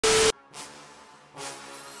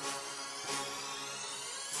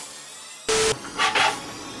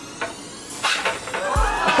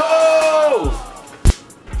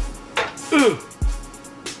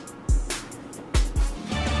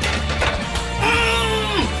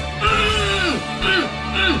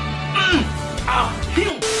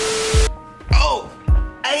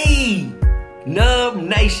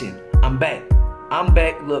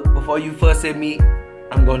before you fuss at me,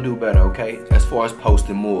 I'm gonna do better, okay? As far as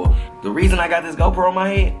posting more. The reason I got this GoPro on my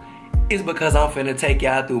head is because I'm finna take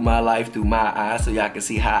y'all through my life through my eyes so y'all can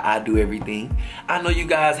see how I do everything. I know you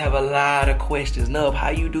guys have a lot of questions. Nub,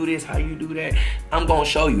 how you do this? How you do that? I'm gonna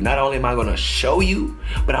show you. Not only am I gonna show you,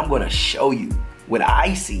 but I'm gonna show you what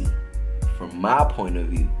I see from my point of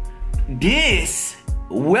view.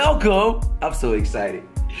 Welcome. I'm so excited.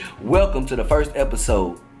 Welcome to the first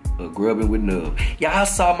episode of Grubbing with NuBBy. Y'all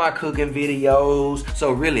saw my cooking videos,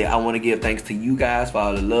 so really I want to give thanks to you guys for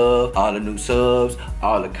all the love, all the new subs,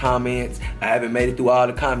 all the comments. I haven't made it through all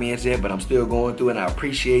the comments yet, but I'm still going through and I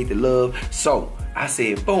appreciate the love. So I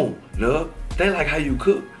said, boom, NuBBy, they like how you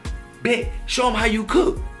cook. Bet, show them how you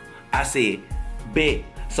cook. I said, bet.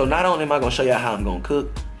 So not only am I gonna show y'all how I'm gonna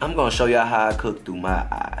cook, I'm gonna show y'all how I cook through my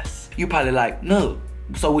eyes. You probably like, NuBBy,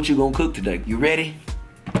 so what you gonna cook today? You ready?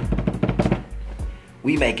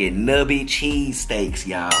 We making NuBBy cheesesteaks,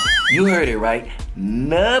 y'all. You heard it right.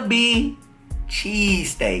 NuBBy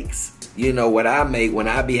cheesesteaks. You know what I make when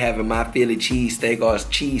I be having my Philly cheesesteak or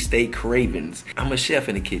cheesesteak cravings. I'm a chef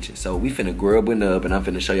in the kitchen, so we finna grub with NuBBy and I'm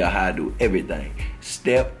finna show y'all how I do everything,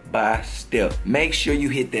 step by step. Make sure you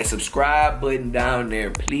hit that subscribe button down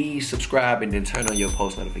there. Please subscribe and then turn on your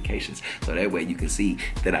post notifications so that way you can see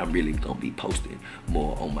that I'm really gonna be posting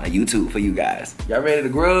more on my YouTube for you guys. Y'all ready to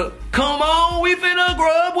grub? Come on, we finna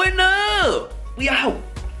grub with NuBBy. We out.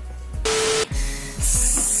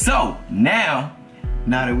 So now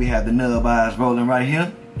that we have the NuBBy eyes rolling right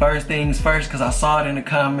here, first things first, because I saw it in the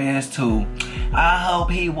comments too. I hope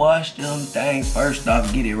he washed them things. First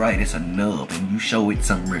off, get it right, it's a NuBBy, and you show it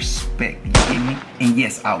some respect, you get me? And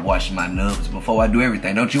yes, I wash my NuBBys before I do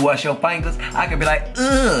everything. Don't you wash your fingers? I could be like,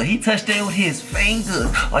 he touched that with his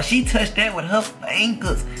fingers, or she touched that with her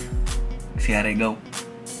fingers. See how they go?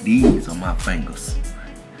 These are my fingers.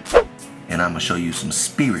 And I'm gonna show you some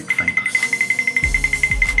spirit fingers.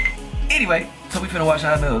 Anyway, so we finna wash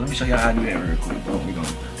our NuBBys. Let me show y'all how to do that real quick. Boom, we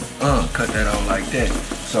gonna cut that on like that.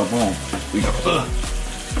 So boom, we gonna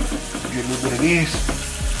get a little bit of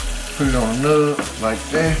this, put it on the NuBBy like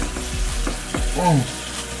that. Boom.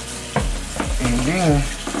 And then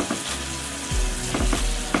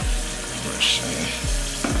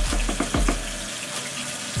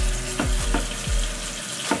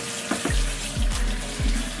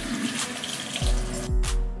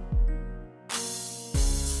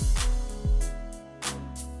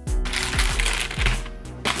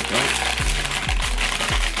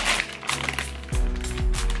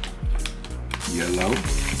yellow,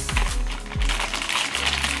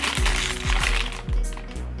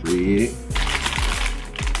 red,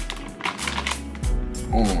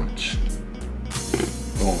 orange.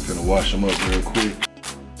 Oh, I'm finna wash them up real quick.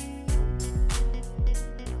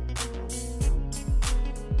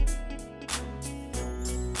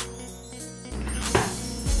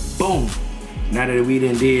 Boom. Now that we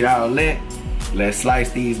done did all that, let's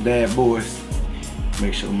slice these bad boys.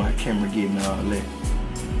 Make sure my camera getting all that.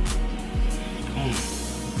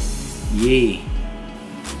 Yeah.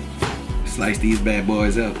 Slice these bad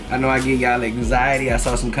boys up. I know I give y'all anxiety. I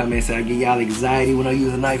saw some comments that I give y'all anxiety when I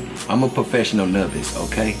use a knife. I'm a professional novice,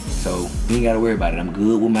 okay? So you ain't gotta worry about it. I'm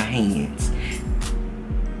good with my hands.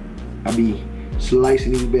 I be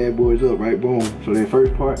slicing these bad boys up, right? Boom. So that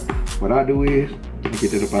first part, what I do is, I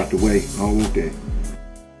get that up out the way. I don't want that.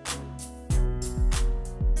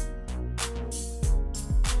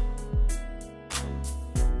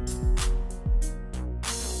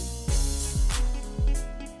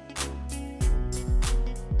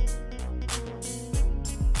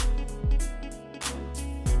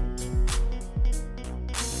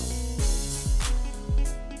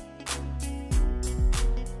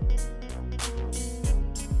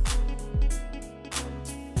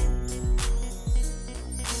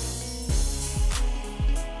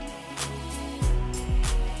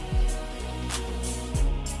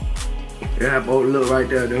 Yeah, both look right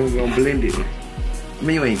there, then we're gonna blend it. I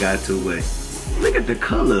mean, you ain't got to, but look at the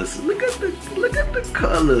colors. Look at the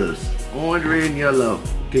colors. Orange, red, and yellow.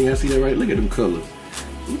 Can y'all see that right? Look at them colors.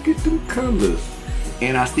 Look at them colors.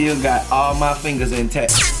 And I still got all my fingers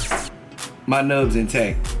intact. My nubs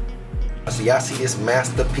intact. So y'all see this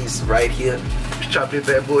masterpiece right here? Let's chop this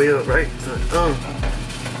bad boy up, right?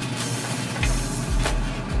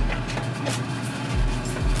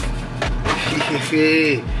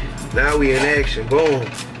 Now we in action, boom.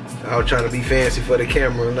 I was trying to be fancy for the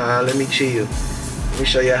camera. Nah, let me chill. Let me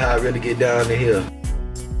show you how I really get down to here.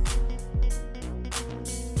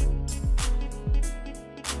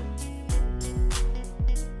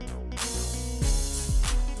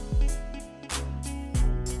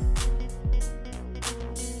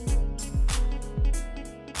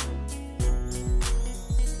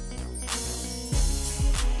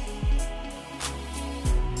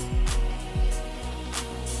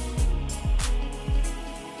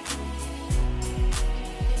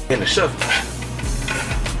 finna shuffle.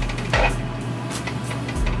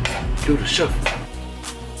 Do the shuffle.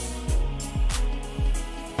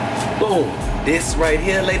 Boom. This right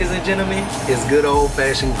here, ladies and gentlemen, is good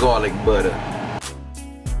old-fashioned garlic butter.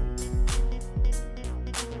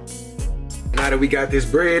 Now that we got this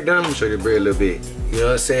bread done, I'm gonna show you the bread a little bit. You know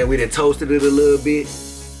what I'm saying? We done toasted it a little bit.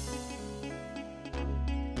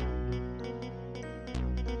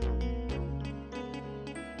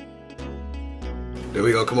 Then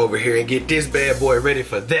we gonna come over here and get this bad boy ready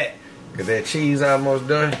for that. Cause that cheese almost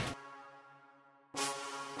done.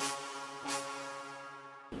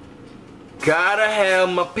 Gotta have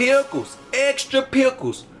my pickles, extra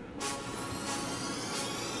pickles.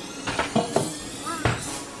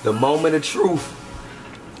 The moment of truth.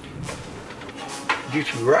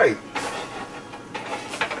 Get you right.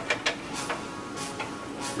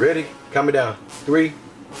 Ready? Coming down. 3,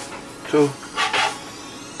 2.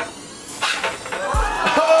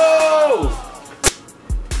 Oh!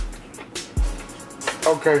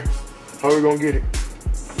 Okay. How we gonna get it?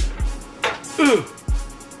 Ugh.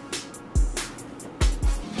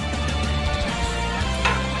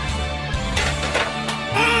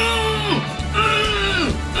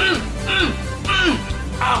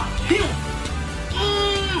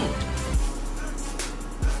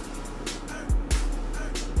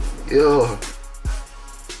 Yo.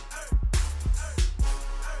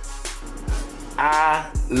 I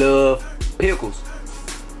love pickles.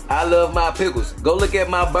 I love my pickles. Go look at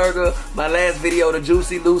my burger, my last video, the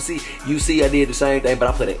Juicy Lucy. You see I did the same thing, but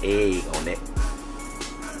I put an egg on that.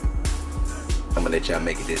 I'm gonna let y'all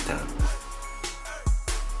make it this time.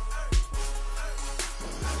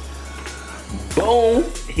 Boom,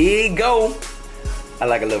 here you go. I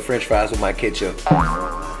like a little french fries with my ketchup.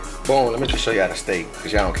 Boom, let me just show y'all the steak,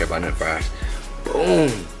 because y'all don't care about nothing fries.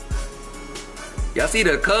 Boom. Y'all see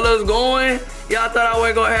the colors going? Y'all thought I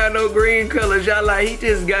wasn't gonna have no green colors. Y'all like, he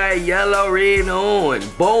just got yellow, red, and orange.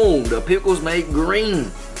 Boom, the pickles make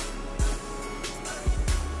green.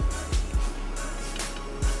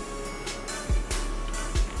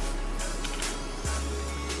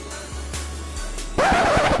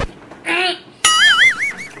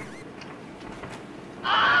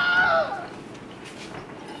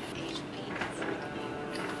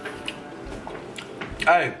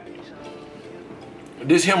 Hey,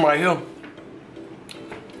 this him right here.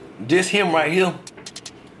 This him right here.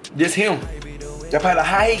 This him. That's probably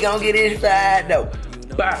how he gonna get his fried though.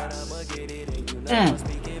 Bye.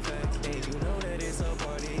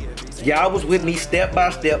 Y'all was with me step by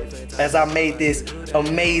step as I made this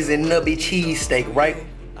amazing NuBBy cheesesteak, right?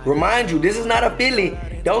 Remind you, this is not a Philly.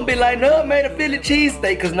 Don't be like, Nub made a Philly cheesesteak,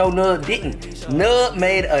 because no, Nub didn't. Nub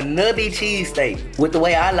made a NuBBy cheesesteak with the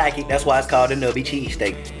way I like it. That's why it's called a NuBBy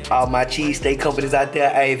cheesesteak. All my cheesesteak companies out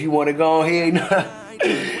there, hey, if you want to go on here,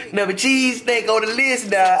 NuBBy cheesesteak on the list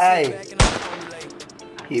now, hey.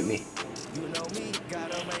 Hit me.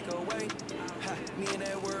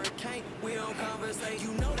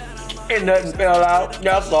 And nothing fell out.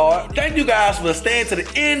 Y'all saw it. Thank you guys for staying to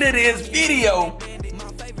the end of this video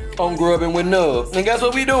on Grubbing with NuBBy. And guess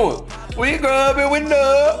what we doing? We grubbing with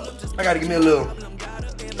NuBBy. I gotta give me a little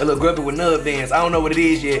Grubbing with NuBBy dance. I don't know what it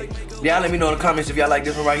is yet. Y'all let me know in the comments if y'all like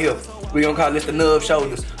this one right here. We gonna call this the NuBBy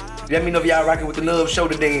shoulders. Let me know if y'all rocking with the NuBBy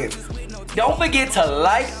shoulder dance. Don't forget to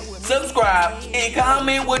like, subscribe, and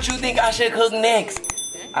comment what you think I should cook next.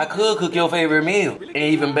 I could cook your favorite meal. And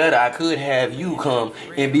even better, I could have you come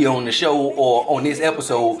and be on the show or on this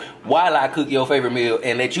episode while I cook your favorite meal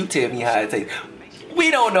and let you tell me how it tastes. We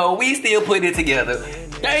don't know. We still put it together.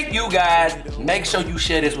 Thank you guys. Make sure you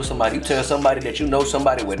share this with somebody. You tell somebody that you know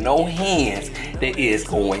somebody with no hands that is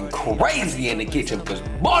going crazy in the kitchen, because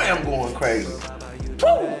boy, I'm going crazy.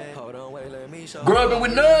 Woo! Grubbing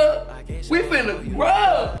with NuBBy. We finna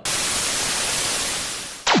grub.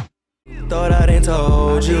 Thought I done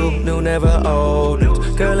told you, knew never old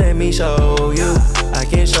news. Girl, let me show you, I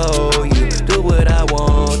can show you. Do what I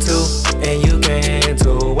want to, and you can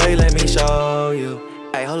too. Wait, let me show